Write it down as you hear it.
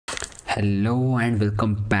Hello and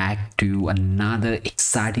welcome back to another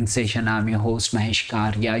exciting session. I'm your host Mahesh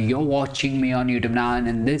Karya. You're watching me on YouTube now, and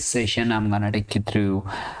in this session, I'm gonna take you through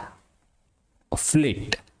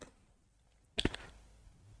Flit.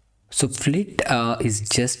 So Flit is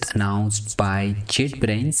just announced by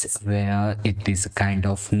JetBrains, where it is a kind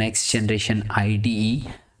of next generation IDE,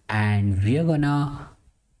 and we are gonna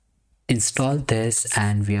install this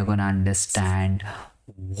and we are going to understand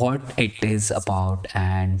what it is about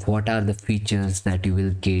and what are the features that you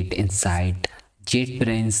will get inside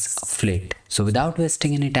JetBrains Flit. So without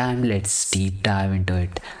wasting any time, let's deep dive into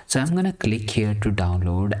it. So I'm going to click here to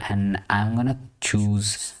download and I'm going to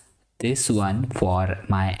choose this one for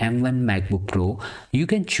my M1 MacBook Pro. You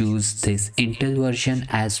can choose this Intel version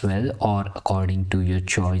as well, or according to your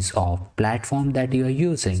choice of platform that you are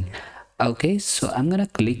using. Okay, so I'm gonna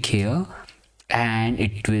click here and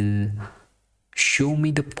it will show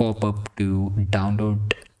me the pop-up to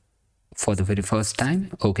download for the very first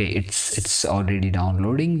time. Okay, it's already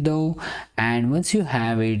downloading though, and once you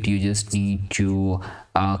have it, you just need to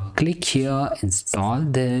click here, install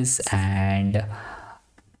this, and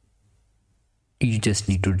you just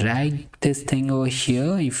need to drag this thing over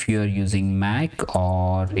here. If you are using Mac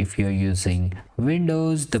or if you are using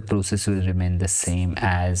Windows, the process will remain the same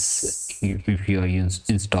as if you are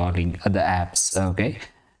installing other apps. Okay,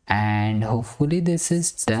 and hopefully this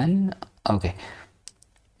is done. Okay,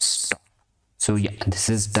 stop. So yeah, this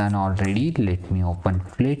is done already. Let me open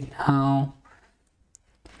Flit now.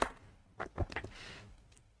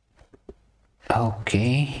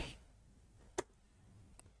 Okay,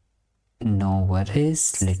 no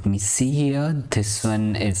worries, let me see here. This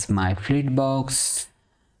one is my Flit box.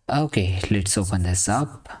 Okay, let's open this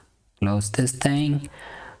up, close this thing,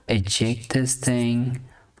 eject this thing,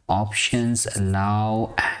 options,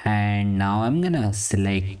 allow, and now I'm gonna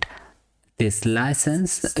select this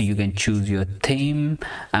license. You can choose your theme.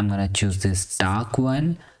 I'm gonna choose this dark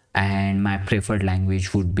one, and my preferred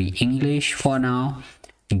language would be English for now.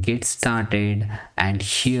 Get started, and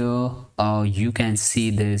here you can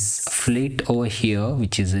see this Flit over here,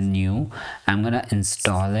 which is a new. I'm gonna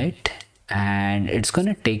install it and it's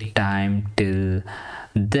gonna take time. Till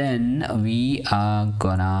then we are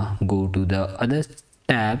gonna go to the other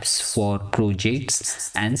tabs for projects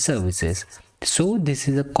and services. So this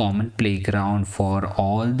is a common playground for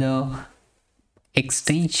all the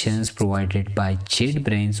extensions provided by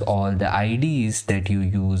JetBrains, all the IDs that you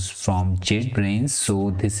use from JetBrains.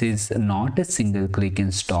 So this is not a single click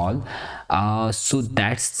install. So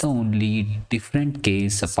that's the only different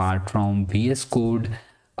case apart from VS Code.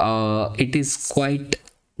 It is quite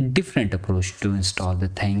different approach to install the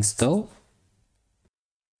things though.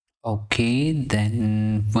 Okay,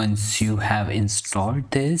 then once you have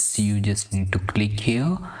installed this, you just need to click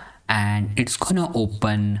here and it's gonna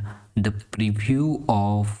open the preview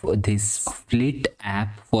of this Flit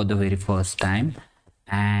app for the very first time.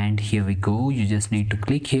 And here we go, you just need to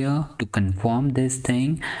click here to confirm this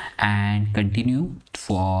thing and continue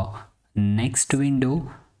for next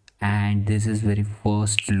window. And this is very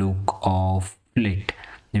first look of Flit,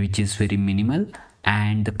 which is very minimal,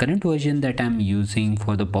 and the current version that I'm using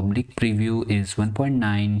for the public preview is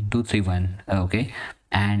 1.9231. okay,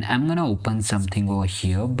 and I'm gonna open something over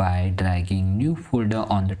here by dragging new folder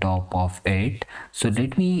on the top of it. So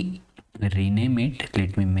let me rename it.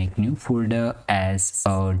 Let me make new folder as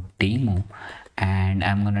a demo, and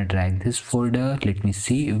I'm gonna drag this folder. Let me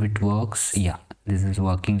see if it works. Yeah, this is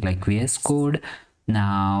working like VS Code.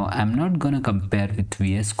 Now I'm not gonna compare with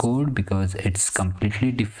VS Code because it's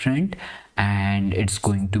completely different and it's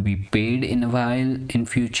going to be paid in a while in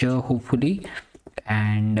future, hopefully.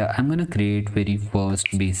 And I'm gonna create very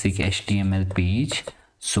first basic HTML page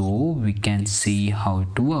so we can see how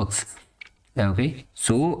it works. Okay,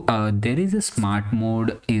 so there is a smart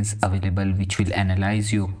mode is available which will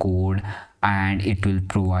analyze your code and it will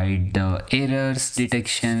provide the errors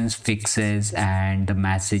detections, fixes, and the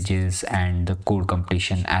messages and the code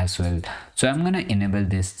completion as well. So I'm gonna enable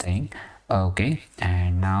this thing. Okay,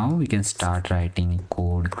 and now we can start writing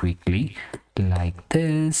code quickly like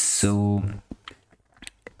this. So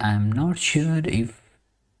I'm not sure if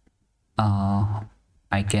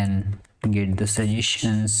I can get the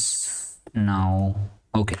suggestions now.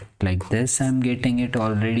 Okay, like this I'm getting it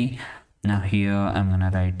already. Now here I'm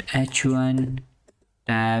gonna write h1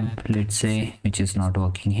 tab, let's say, which is not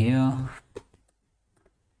working here.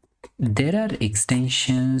 There are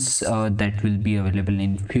extensions that will be available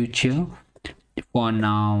in future. For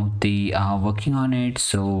now they are working on it.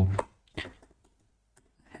 So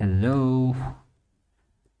hello,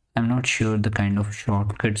 I'm not sure the kind of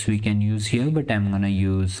shortcuts we can use here, but I'm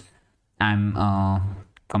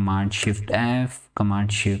Command Shift F,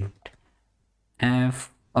 Command Shift F.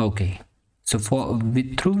 Okay, so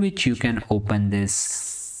through which you can open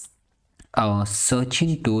this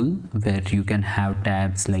searching tool, where you can have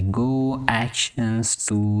tabs like Go, Actions,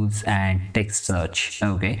 Tools, and Text Search.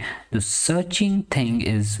 Okay, the searching thing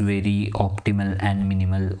is very optimal and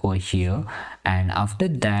minimal over here, and after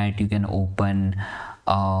that you can open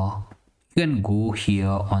you can go here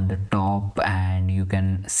on the top and you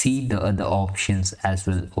can see the other options as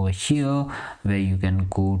well over here, where you can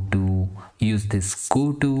go to use this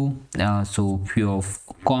go to. So few of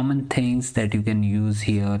common things that you can use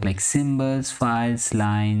here, like symbols, files,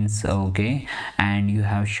 lines. Okay, and you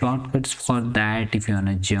have shortcuts for that. If you want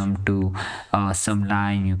to jump to some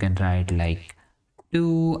line, you can write like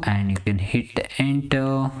 2 and you can hit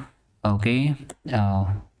enter. Okay,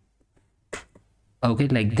 okay,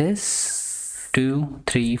 like this, 2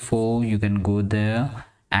 3 4, you can go there.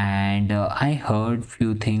 And I heard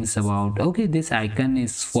few things about, okay, this icon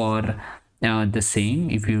is for the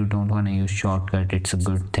same. If you don't want to use shortcut, it's a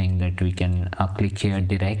good thing that we can click here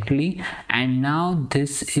directly. And now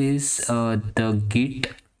this is the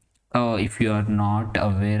Git. If you are not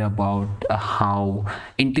aware about how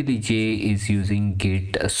IntelliJ is using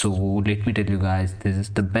Git, so let me tell you guys, this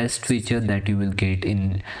is the best feature that you will get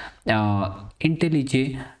in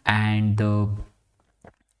IntelliJ. And the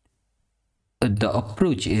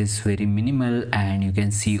approach is very minimal, and you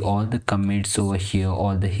can see all the commits over here,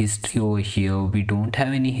 all the history over here. We don't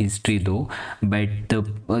have any history though, but the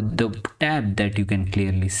tab that you can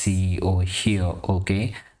clearly see over here.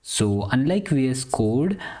 Okay, so unlike VS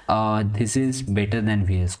Code, this is better than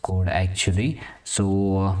VS Code actually.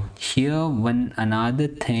 So here one another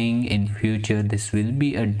thing, in future this will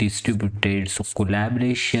be a distributed, so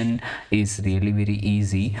collaboration is really very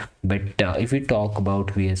easy. But if we talk about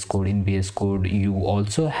VS Code, in VS Code you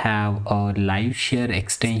also have a live share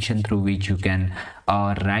extension through which you can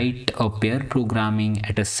write a pair programming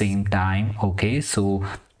at the same time. Okay, so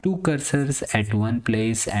two cursors at one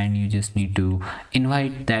place, and you just need to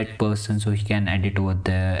invite that person so he can edit over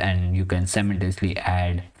there, and you can simultaneously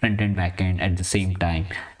add front end back end at the same time,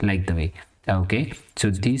 like the way. Okay, so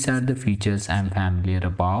these are the features I'm familiar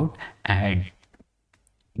about. And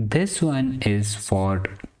this one is for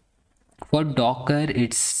Docker.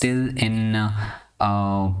 It's still in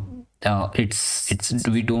it's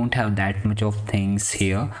we don't have that much of things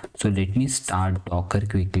here. So let me start Docker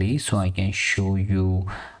quickly so I can show you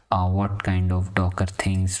what kind of Docker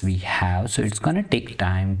things we have. So it's gonna take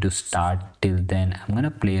time to start. Till then I'm gonna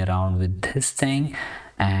play around with this thing,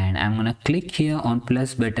 and I'm gonna click here on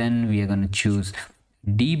plus button. We are gonna choose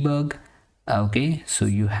debug. Okay, so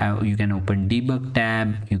you can open debug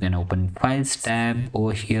tab, you can open files tab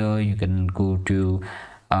over here, you can go to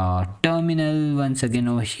terminal once again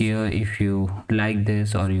over here if you like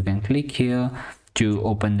this, or you can click here to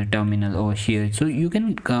open the terminal over here. So you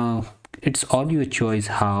can it's all your choice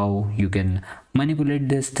how you can manipulate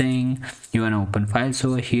this thing. You want to open files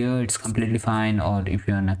over here, it's completely fine, or if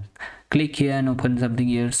you want to click here and open something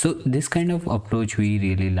here. So this kind of approach we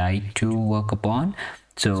really like to work upon.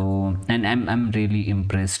 So, and I'm really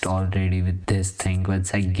impressed already with this thing.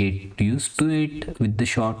 Once I get used to it with the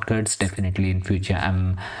shortcuts, definitely in future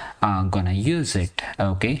I'm gonna use it.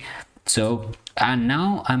 Okay, so and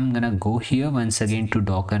now I'm gonna go here once again to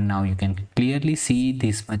Docker. Now you can clearly see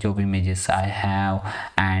this much of images I have,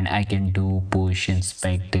 and I can do push,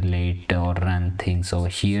 inspect, delete, or run things over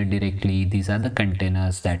here directly. These are the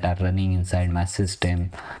containers that are running inside my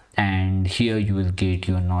system, and here you will get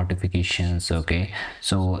your notifications. Okay,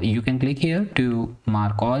 so you can click here to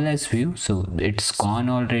mark all as view, so it's gone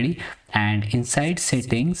already. And inside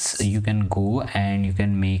settings you can go and you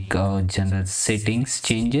can make general settings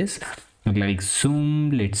changes, like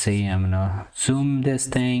zoom. Let's say I'm gonna zoom this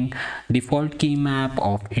thing, default key map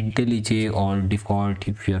of IntelliJ, or default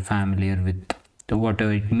if you're familiar with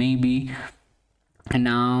whatever it may be. And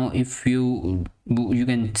now if you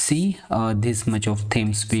can see this much of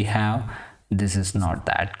themes we have. This is not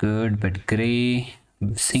that good, but gray,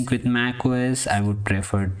 sync with macOS. I would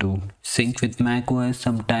prefer to sync with macOS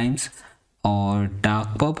sometimes, or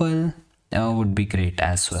dark purple would be great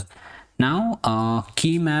as well. Now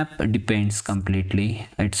key map depends completely,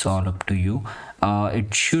 it's all up to you.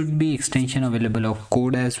 It should be extension available of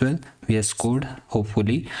code as well, VS Code.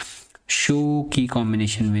 Hopefully show key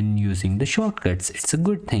combination when using the shortcuts, it's a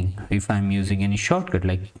good thing. If I'm using any shortcut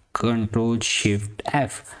like Control Shift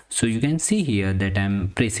F, so you can see here that I'm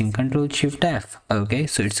pressing Control Shift F. Okay,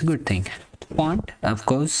 so it's a good thing. Font, of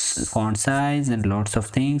course, font size and lots of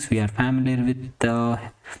things we are familiar with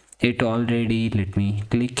it already. Let me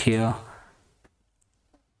click here.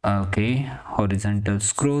 Okay, horizontal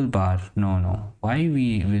scroll bar. No. Why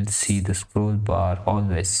we will see the scroll bar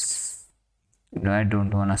always? I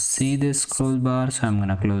don't want to see this scroll bar, so I'm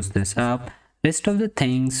gonna close this up. Rest of the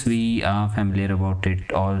things we are familiar about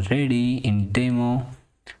it already in demo.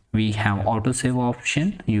 We have autosave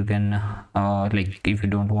option. You can like, if you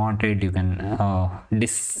don't want it, you can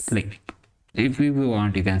like, if you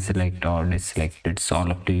want, you can select or deselect. It's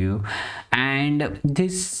all up to you. And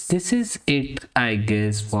this is it, I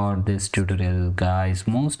guess, for this tutorial, guys.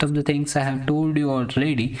 Most of the things I have told you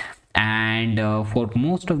already, and for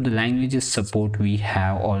most of the languages support we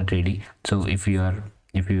have already. So if you are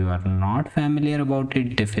not familiar about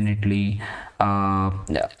it, definitely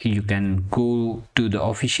you can go to the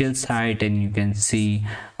official site and you can see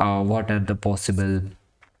what are the possible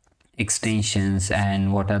extensions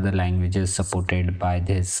and what are the languages supported by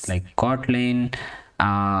this, like Kotlin,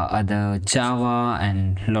 other Java,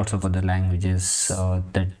 and lots of other languages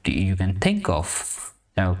that you can think of.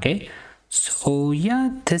 Okay, so yeah,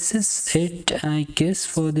 this is it, I guess,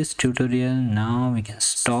 for this tutorial. Now we can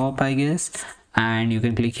stop, I guess, and you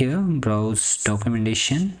can click here, browse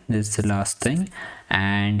documentation. This is the last thing,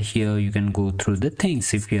 and here you can go through the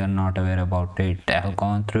things if you are not aware about it. I have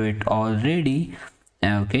gone through it already.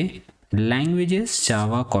 Okay, languages: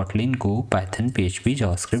 Java, Kotlin, Go, Python, PHP,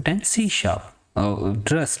 JavaScript, and C Sharp.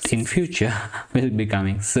 Rust in future will be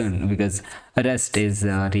coming soon, because Rust is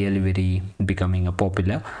really very becoming a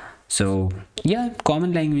popular. So yeah,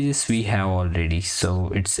 common languages we have already,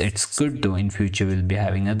 so it's good though. In future we'll be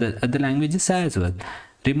having other languages as well.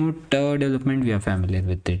 Remote development, we are familiar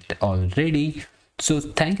with it already. So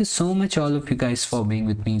thank you so much, all of you guys, for being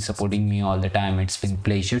with me, supporting me all the time. It's been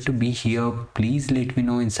pleasure to be here. Please let me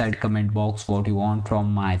know inside comment box what you want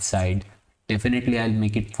from my side. Definitely I'll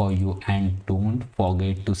make it for you, and don't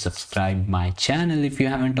forget to subscribe my channel if you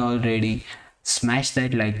haven't already. Smash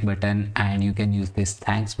that like button, and you can use this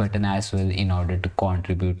thanks button as well in order to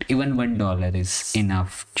contribute. Even $1 is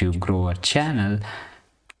enough to grow a channel.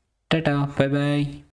 Tata, bye bye.